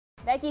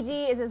Becky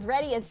G is as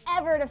ready as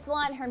ever to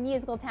flaunt her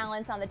musical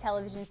talents on the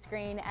television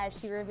screen as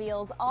she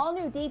reveals all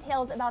new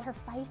details about her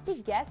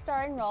feisty guest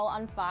starring role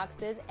on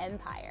Fox's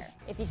Empire.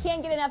 If you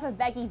can't get enough of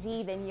Becky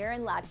G, then you're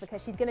in luck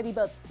because she's going to be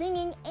both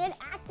singing and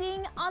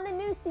acting on the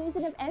new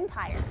season of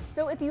Empire.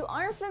 So if you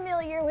aren't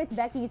familiar with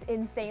Becky's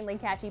insanely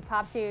catchy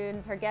pop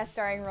tunes, her guest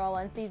starring role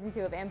on season 2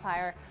 of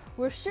Empire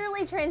will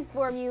surely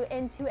transform you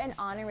into an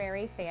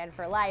honorary fan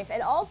for life,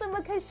 and also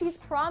because she's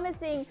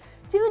promising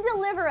to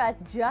deliver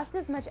us just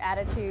as much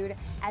attitude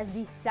as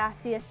the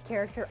sassiest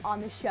character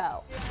on the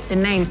show. The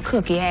name's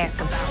Cookie, ask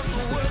about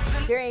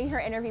me. During her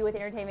interview with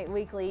Entertainment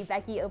Weekly,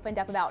 Becky opened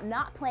up about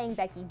not playing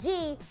Becky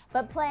G,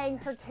 but playing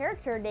her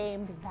character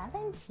named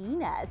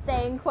Valentina,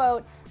 saying,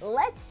 quote,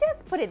 "Let's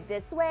just put it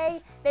this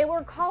way, they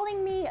were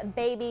calling me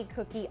Baby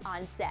Cookie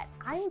on set.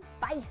 I'm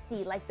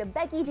feisty like the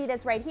Becky G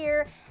that's right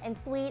here, and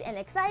sweet and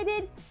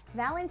excited.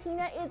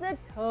 Valentina is a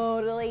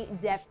totally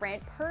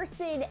different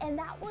person," and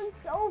that was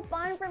so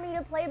fun for me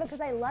to play because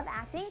I love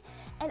acting,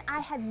 and I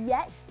have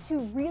yet to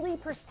really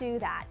pursue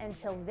that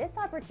until this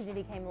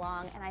opportunity came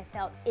along and I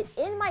felt it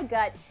in my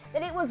gut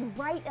that it was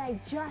right and I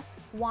just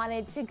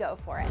wanted to go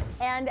for it.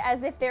 And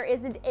as if there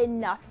isn't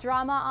enough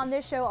drama on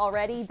this show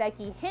already,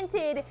 Becky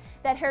hinted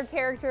that her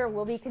character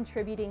will be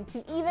contributing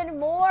to even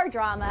more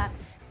drama,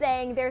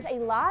 saying there's a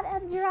lot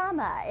of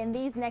drama in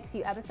these next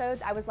few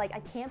episodes. I was like, I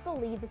can't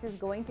believe this is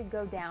going to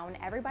go down.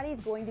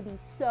 Everybody's going to be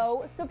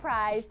so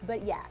surprised,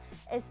 but yeah,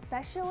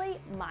 especially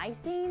my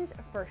scenes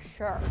for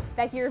sure.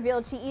 Becky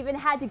revealed she even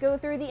had to go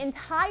through the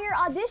entire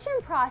audition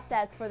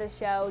process for the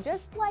show,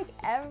 just like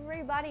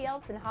everybody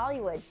else in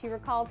Hollywood. She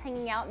recalls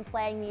hanging out and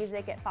playing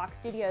music at Fox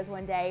Studios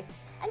one day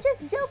and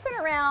just joking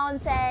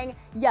around saying,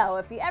 yo,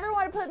 if you ever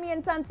want to put me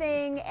in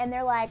something, and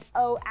they're like,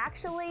 oh,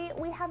 actually,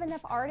 we have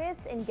enough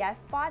artists and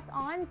guest spots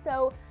on,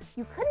 so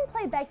you couldn't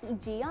play Becky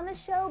G on the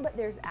show, but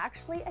there's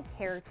actually a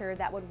character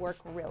that would work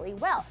really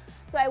well.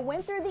 So I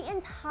went through the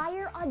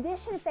entire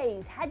audition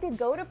phase, had to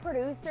go to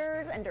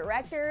producers and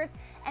directors,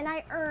 and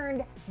I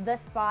earned the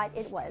spot.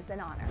 It was an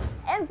honor.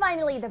 And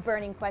finally, the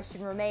burning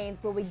question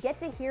remains, will we get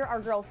to hear our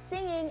girl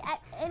singing at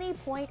any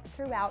point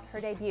throughout her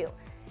debut?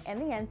 And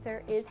the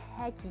answer is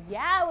heck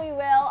yeah, we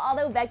will.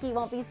 Although Becky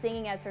won't be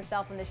singing as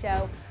herself in the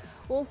show,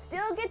 we'll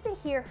still get to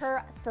hear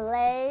her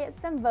slay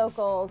some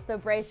vocals, so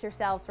brace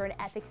yourselves for an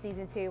epic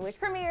season 2, which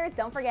premieres,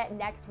 don't forget,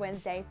 next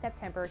Wednesday,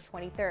 September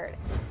 23rd.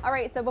 All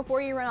right, so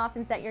before you run off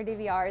and set your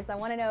DVRs, I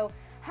want to know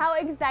how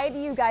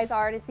excited you guys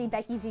are to see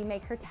Becky G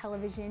make her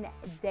television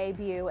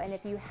debut, and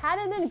if you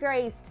haven't been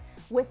graced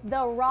with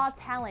the raw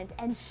talent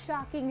and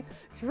shocking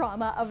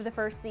drama of the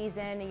first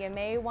season, you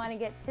may want to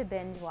get to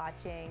binge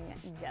watching,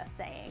 just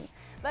saying.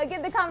 But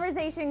get the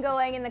conversation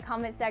going in the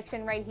comment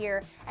section right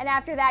here, and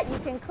after that you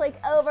can click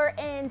over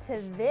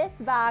into this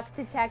box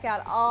to check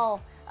out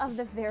all of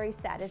the very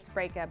saddest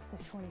breakups of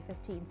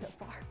 2015 so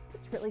far.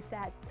 It's really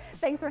sad.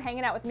 Thanks for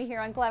hanging out with me here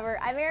on Clever.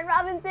 I'm Erin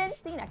Robinson.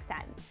 See you next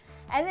time.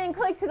 And then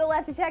click to the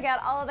left to check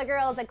out all of the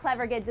girls at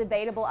Clever get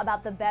debatable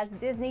about the best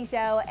Disney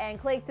show, and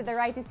click to the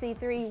right to see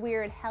 3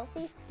 weird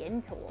healthy skin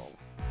tools.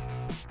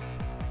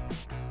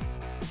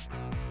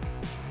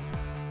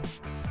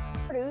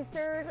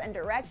 Producers and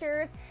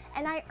directors,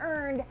 and I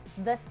earned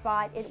the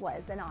spot. It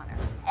was an honor.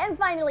 And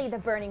finally, the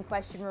burning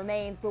question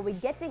remains, will we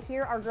get to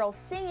hear our girl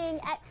singing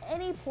at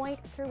any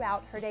point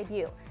throughout her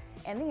debut?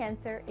 And the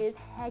answer is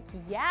heck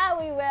yeah,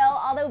 we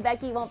will. Although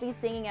Becky won't be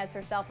singing as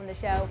herself in the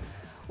show,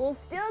 we'll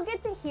still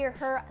get to hear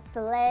her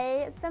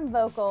slay some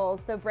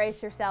vocals, so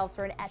brace yourselves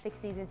for an epic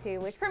season 2,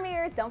 which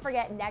premieres, don't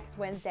forget, next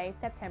Wednesday,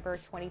 September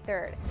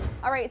 23rd.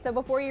 All right, so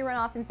before you run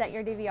off and set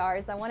your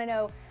DVRs, I want to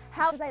know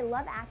how, because I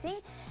love acting,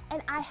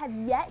 and I have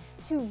yet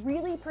to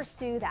really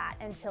pursue that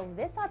until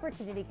this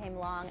opportunity came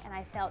along and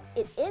I felt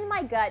it in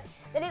my gut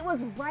that it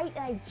was right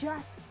and I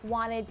just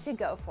wanted to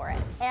go for it.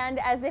 And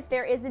as if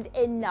there isn't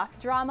enough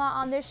drama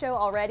on this show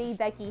already,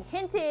 Becky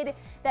hinted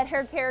that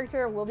her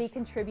character will be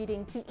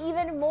contributing to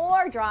even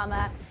more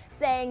drama,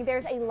 saying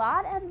there's a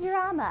lot of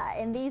drama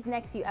in these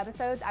next few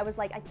episodes. I was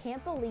like, I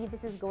can't believe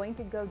this is going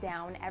to go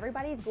down.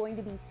 Everybody's going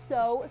to be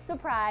so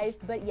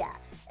surprised, but yeah,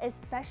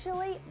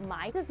 especially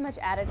as much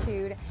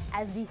attitude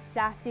as the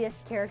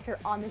sassiest character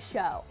on the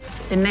show.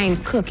 The name's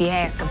Cookie,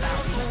 ask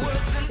about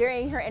me.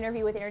 During her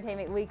interview with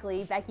Entertainment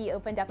Weekly, Becky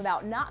opened up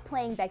about not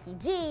playing Becky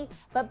G,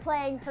 but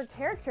playing her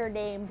character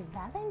named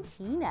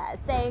Valentina,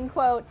 saying,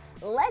 quote,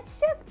 let's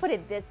just put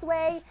it this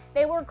way,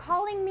 they were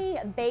calling me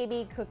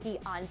Baby Cookie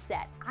on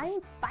set.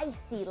 I'm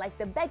feisty like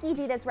the Becky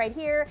G that's right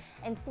here,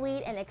 and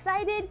sweet and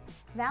excited.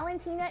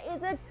 Valentina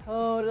is a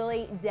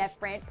totally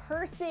different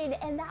person,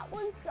 and that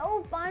was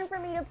so fun for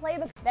me to play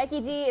because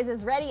Becky G is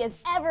as ready as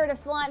ever to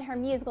flaunt her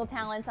musical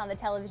talents on the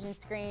television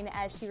screen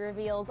as she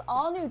reveals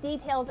all new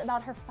details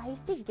about her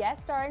feisty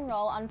guest starring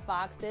role on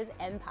Fox's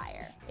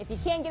Empire. If you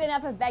can't get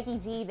enough of Becky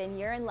G, then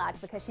you're in luck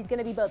because she's going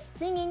to be both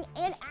singing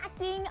and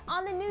acting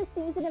on the new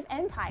season of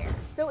Empire.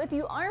 So if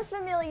you aren't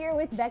familiar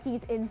with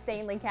Becky's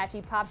insanely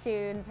catchy pop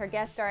tunes, her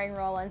guest starring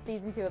role on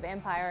season 2 of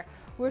Empire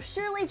will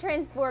surely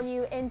transform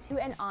you into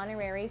an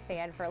honorary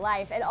fan for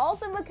life, and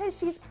also because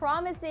she's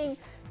promising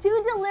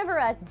to deliver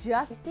us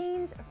just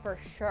scenes for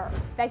sure.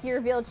 Becky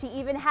revealed she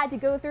even had to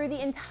go through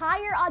the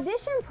entire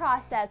audition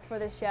process for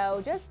the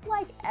show, just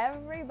like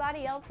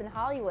everybody else in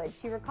Hollywood.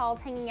 She recalls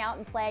hanging out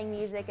and playing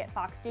music at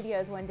Fox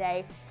Studios one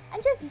day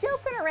and just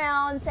joking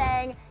around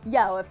saying,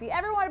 yo, if you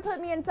ever want to put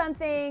me in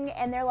something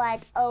and they're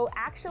like, oh,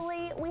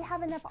 actually, we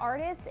have enough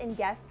artists and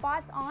guest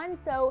spots on,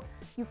 so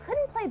you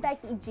couldn't play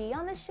Becky G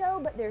on the show,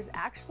 but there's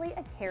actually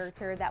a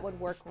character that would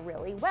work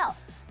really well.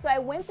 So I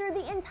went through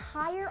the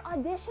entire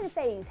audition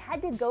phase,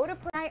 had to go to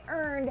I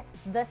earned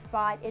the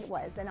spot. It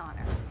was an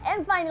honor.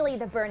 And finally,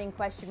 the burning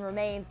question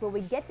remains, will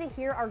we get to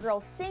hear our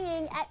girl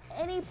singing at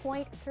any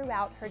point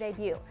throughout her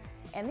debut?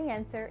 And the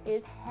answer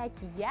is heck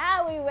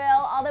yeah, we will.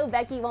 Although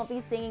Becky won't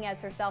be singing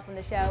as herself in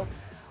the show,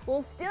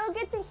 we'll still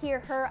get to hear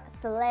her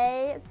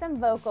slay some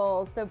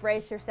vocals, so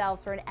brace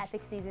yourselves for an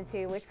epic season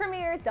 2, which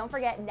premieres, don't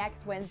forget,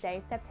 next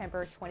Wednesday,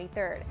 September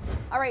 23rd.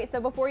 All right, so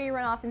before you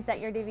run off and set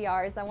your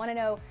DVRs, I want to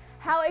know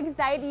how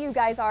excited you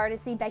guys are to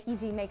see Becky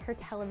G make her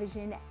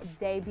television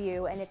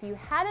debut. And if you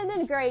haven't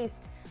been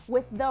graced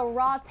with the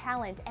raw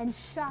talent and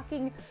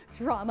shocking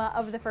drama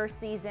of the first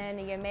season,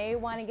 you may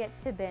want to get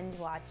to binge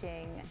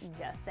watching,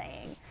 just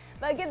saying.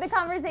 But get the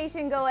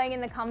conversation going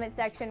in the comment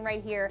section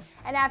right here.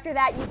 And after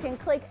that, you can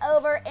click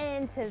over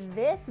into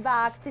this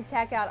box to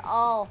check out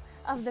all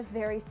of the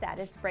very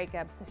saddest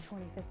breakups of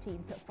 2015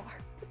 so far.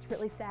 It's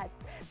really sad.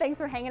 Thanks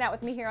for hanging out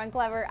with me here on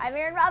Clever. I'm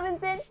Erin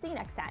Robinson. See you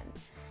next time.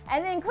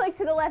 And then click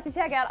to the left to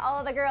check out all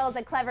of the girls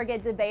at Clever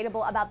get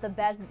debatable about the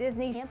best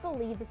Disney. Can't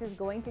believe this is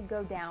going to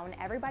go down.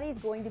 Everybody's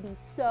going to be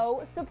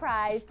so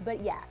surprised,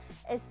 but yeah,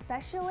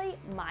 especially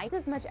Mike's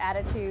as much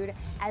attitude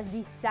as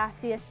the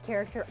sassiest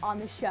character on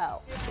the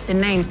show. The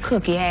name's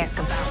Cookie, ask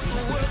about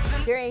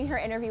me. During her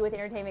interview with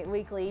Entertainment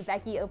Weekly,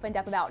 Becky opened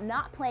up about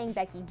not playing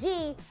Becky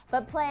G,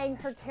 but playing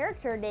her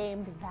character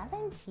named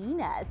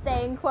Valentina,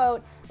 saying,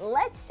 quote,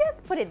 let's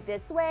just put it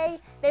this way,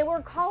 they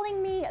were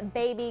calling me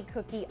Baby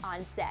Cookie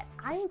on set.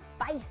 I'm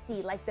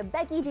feisty like the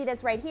Becky G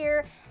that's right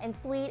here, and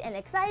sweet and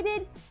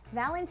excited.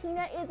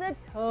 Valentina is a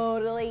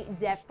totally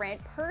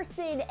different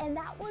person, and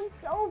that was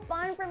so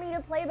fun for me to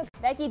play.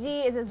 Becky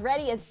G is as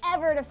ready as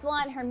ever to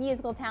flaunt her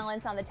musical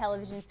talents on the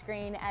television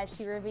screen as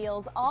she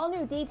reveals all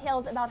new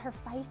details about her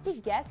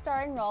feisty guest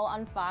starring role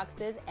on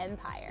Fox's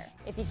Empire.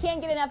 If you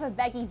can't get enough of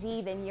Becky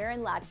G, then you're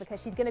in luck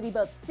because she's going to be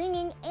both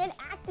singing and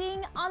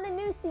acting on the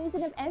new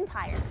season of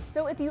Empire.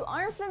 So if you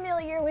aren't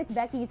familiar with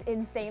Becky's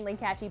insanely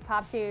catchy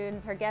pop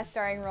tunes, her guest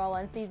starring role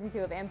on season 2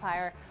 of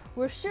Empire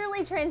will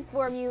surely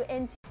transform you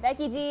into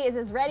Becky G is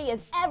as ready as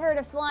ever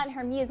to flaunt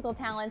her musical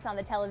talents on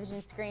the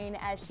television screen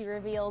as she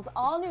reveals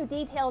all new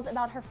details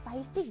about her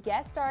feisty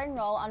guest starring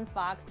role on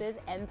Fox's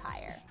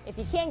Empire. If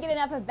you can't get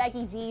enough of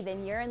Becky G,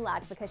 then you're in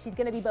luck because she's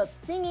going to be both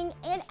singing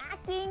and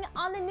acting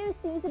on the new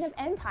season of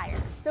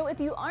Empire. So if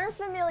you aren't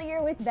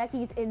familiar with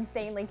Becky's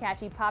insanely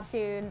catchy pop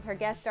tunes, her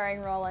guest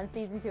starring role on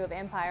season 2 of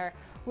Empire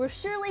will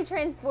surely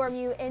transform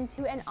you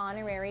into an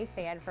honorary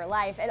fan for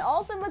life, and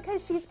also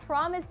because she's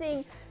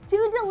promising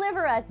to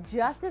deliver us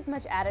just as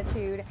much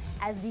attitude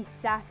as the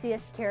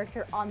sassiest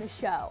character on the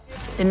show.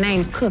 The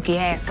name's Cookie,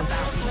 ask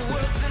about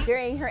me.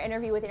 During her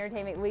interview with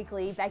Entertainment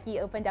Weekly, Becky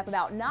opened up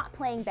about not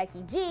playing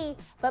Becky G,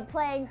 but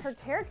playing her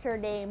character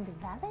named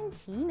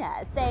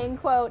Valentina, saying,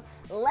 quote,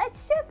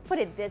 let's just put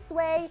it this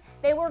way,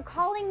 they were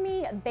calling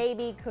me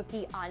Baby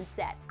Cookie on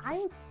set.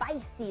 I'm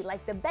feisty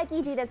like the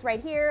Becky G that's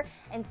right here,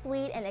 and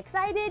sweet and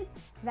excited.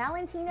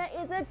 Valentina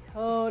is a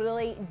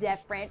totally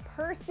different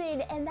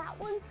person, and that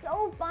was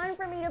so fun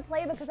for me to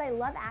play because I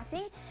love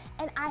acting,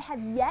 and I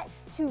have yet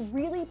to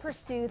really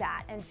pursue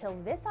that until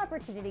this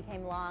opportunity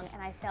came along,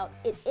 and I felt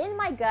it in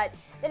my gut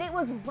that it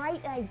was right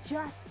and I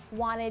just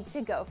wanted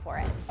to go for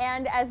it.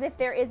 And as if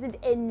there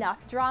isn't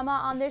enough drama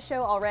on this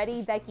show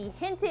already, Becky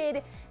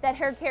hinted that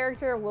her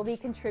character will be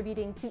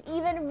contributing to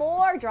even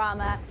more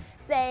drama,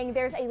 saying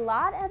there's a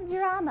lot of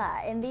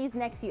drama in these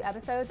next few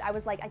episodes. I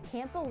was like, I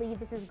can't believe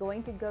this is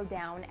going to go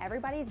down.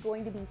 Everybody's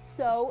going to be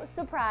so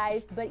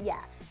surprised, but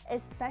yeah,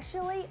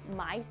 especially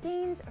my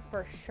scenes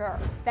for sure.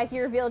 Becky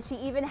revealed she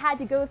even had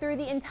to go through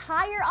the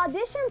entire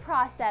audition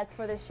process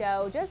for the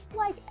show, just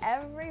like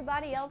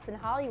everybody else in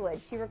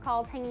Hollywood. She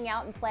recalls hanging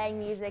out and playing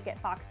music at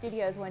Fox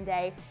Studios one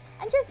day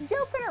and just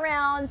joking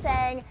around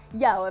saying,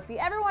 yo, if you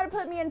ever want to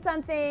put me in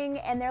something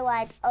and they're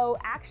like, oh,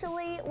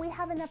 actually, we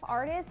have enough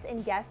artists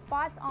and guest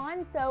spots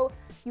on, so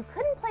you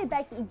couldn't play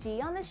Becky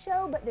G on the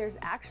show, but there's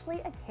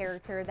actually a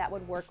character that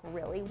would work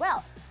really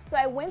well. So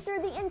I went through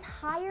the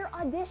entire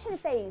audition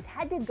phase,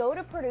 had to go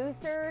to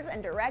producers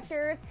and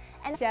directors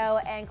and show,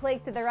 and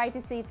click to the right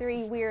to see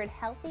 3 weird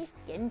healthy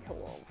skin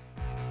tools.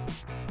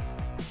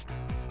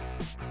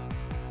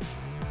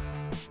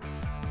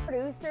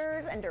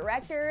 producers and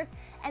directors,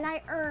 and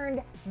I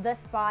earned the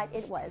spot.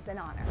 It was an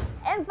honor.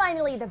 And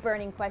finally, the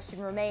burning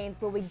question remains,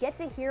 will we get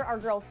to hear our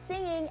girl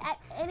singing at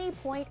any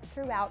point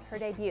throughout her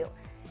debut?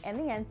 And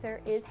the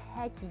answer is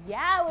heck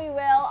yeah, we will.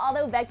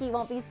 Although Becky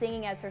won't be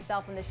singing as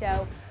herself in the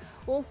show,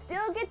 we'll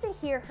still get to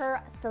hear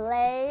her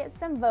slay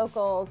some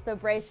vocals, so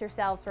brace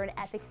yourselves for an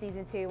epic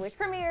season 2, which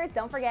premieres,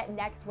 don't forget,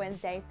 next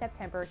Wednesday,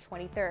 September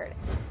 23rd.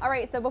 All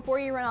right, so before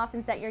you run off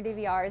and set your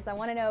DVRs, I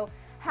want to know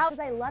how,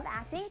 because I love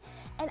acting,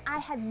 and I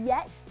have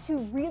yet to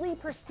really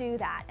pursue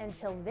that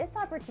until this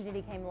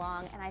opportunity came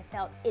along, and I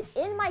felt it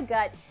in my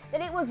gut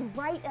that it was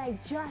right, and I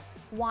just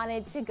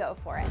wanted to go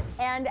for it.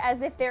 And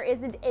as if there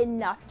isn't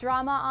enough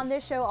drama on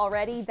this show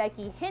already,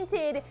 Becky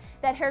hinted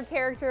that her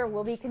character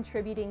will be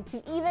contributing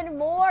to even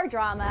more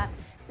drama,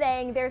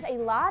 saying there's a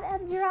lot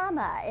of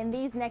drama in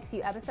these next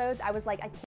few episodes. I was like, I can't